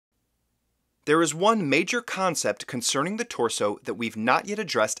There is one major concept concerning the torso that we've not yet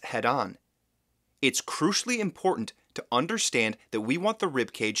addressed head-on. It's crucially important to understand that we want the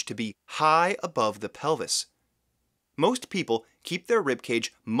ribcage to be high above the pelvis. Most people keep their ribcage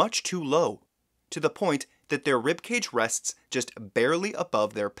much too low, to the point that their ribcage rests just barely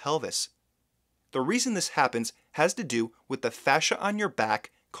above their pelvis. The reason this happens has to do with the fascia on your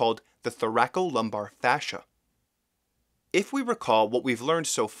back called the thoracolumbar fascia. If we recall what we've learned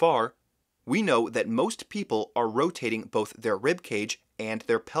so far, we know that most people are rotating both their ribcage and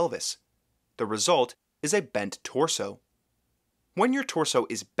their pelvis. The result is a bent torso. When your torso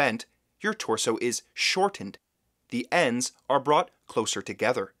is bent, your torso is shortened. The ends are brought closer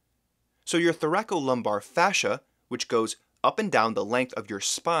together. So your thoracolumbar fascia, which goes up and down the length of your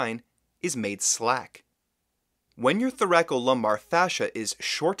spine, is made slack. When your thoracolumbar fascia is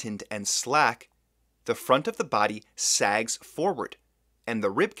shortened and slack, the front of the body sags forward, and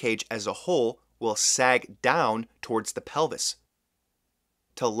the ribcage as a whole will sag down towards the pelvis.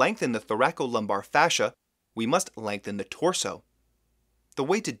 To lengthen the thoracolumbar fascia, we must lengthen the torso. The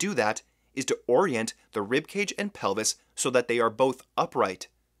way to do that is to orient the ribcage and pelvis so that they are both upright,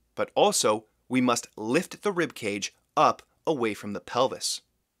 but also we must lift the ribcage up away from the pelvis.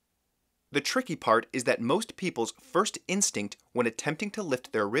 The tricky part is that most people's first instinct when attempting to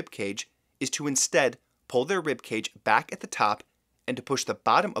lift their ribcage is to instead pull their ribcage back at the top and to push the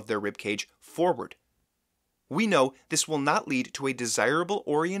bottom of their ribcage forward. We know this will not lead to a desirable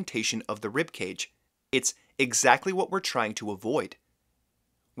orientation of the ribcage. It's exactly what we're trying to avoid.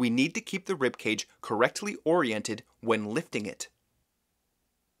 We need to keep the ribcage correctly oriented when lifting it.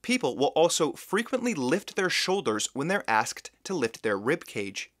 People will also frequently lift their shoulders when they're asked to lift their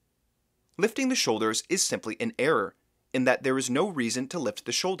ribcage. Lifting the shoulders is simply an error, in that there is no reason to lift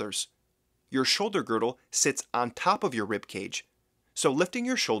the shoulders. Your shoulder girdle sits on top of your ribcage, so lifting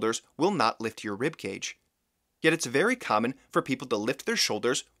your shoulders will not lift your ribcage. Yet it's very common for people to lift their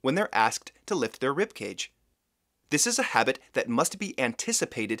shoulders when they're asked to lift their ribcage. This is a habit that must be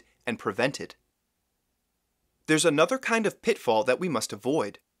anticipated and prevented. There's another kind of pitfall that we must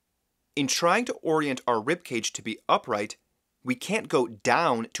avoid. In trying to orient our ribcage to be upright, we can't go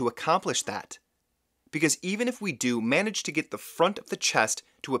down to accomplish that. Because even if we do manage to get the front of the chest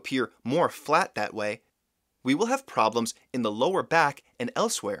to appear more flat that way, we will have problems in the lower back and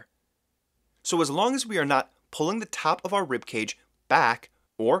elsewhere. So as long as we are not pulling the top of our ribcage back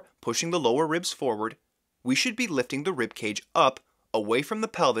or pushing the lower ribs forward, we should be lifting the ribcage up away from the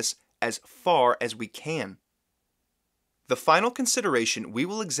pelvis as far as we can. The final consideration we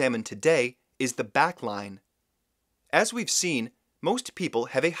will examine today is the back line. As we've seen, most people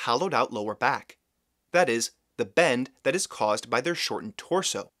have a hollowed out lower back. That is, the bend that is caused by their shortened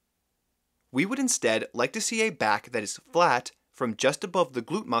torso. We would instead like to see a back that is flat from just above the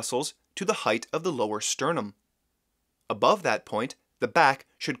glute muscles to the height of the lower sternum. Above that point, the back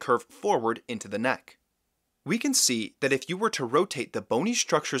should curve forward into the neck. We can see that if you were to rotate the bony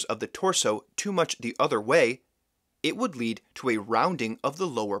structures of the torso too much the other way, it would lead to a rounding of the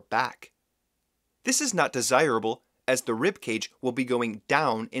lower back. This is not desirable, as the ribcage will be going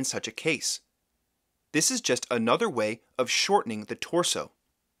down in such a case. This is just another way of shortening the torso.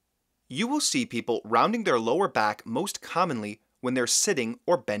 You will see people rounding their lower back most commonly when they're sitting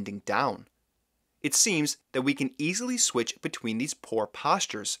or bending down. It seems that we can easily switch between these poor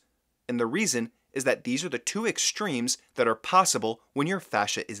postures, and the reason is that these are the two extremes that are possible when your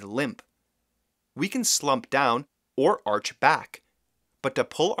fascia is limp. We can slump down or arch back, but to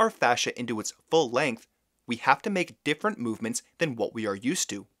pull our fascia into its full length, we have to make different movements than what we are used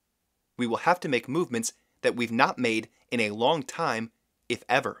to. We will have to make movements that we've not made in a long time, if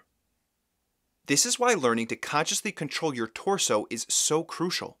ever. This is why learning to consciously control your torso is so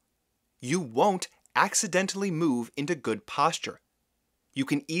crucial. You won't accidentally move into good posture. You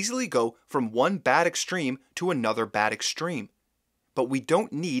can easily go from one bad extreme to another bad extreme, but we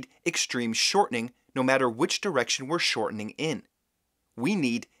don't need extreme shortening no matter which direction we're shortening in. We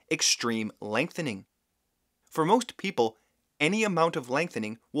need extreme lengthening. For most people, any amount of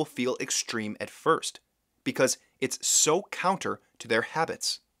lengthening will feel extreme at first, because it's so counter to their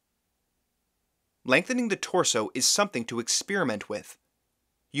habits. Lengthening the torso is something to experiment with.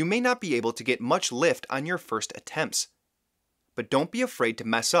 You may not be able to get much lift on your first attempts, but don't be afraid to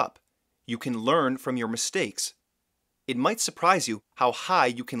mess up. You can learn from your mistakes. It might surprise you how high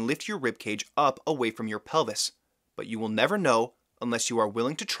you can lift your ribcage up away from your pelvis, but you will never know unless you are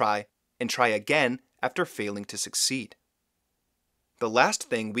willing to try and try again after failing to succeed. The last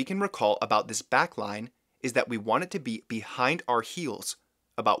thing we can recall about this back line is that we want it to be behind our heels,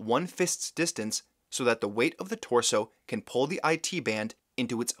 about 1 fist's distance, so that the weight of the torso can pull the IT band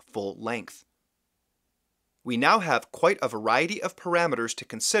into its full length. We now have quite a variety of parameters to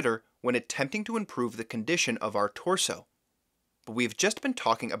consider when attempting to improve the condition of our torso. But we've just been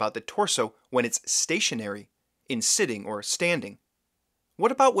talking about the torso when it's stationary, in sitting or standing.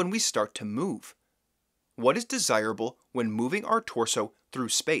 What about when we start to move? What is desirable when moving our torso through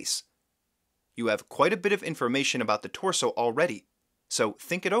space? You have quite a bit of information about the torso already, so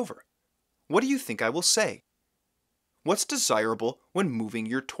think it over. What do you think I will say? What's desirable when moving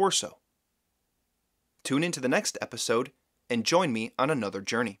your torso? Tune into the next episode and join me on another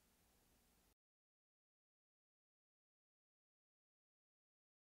journey.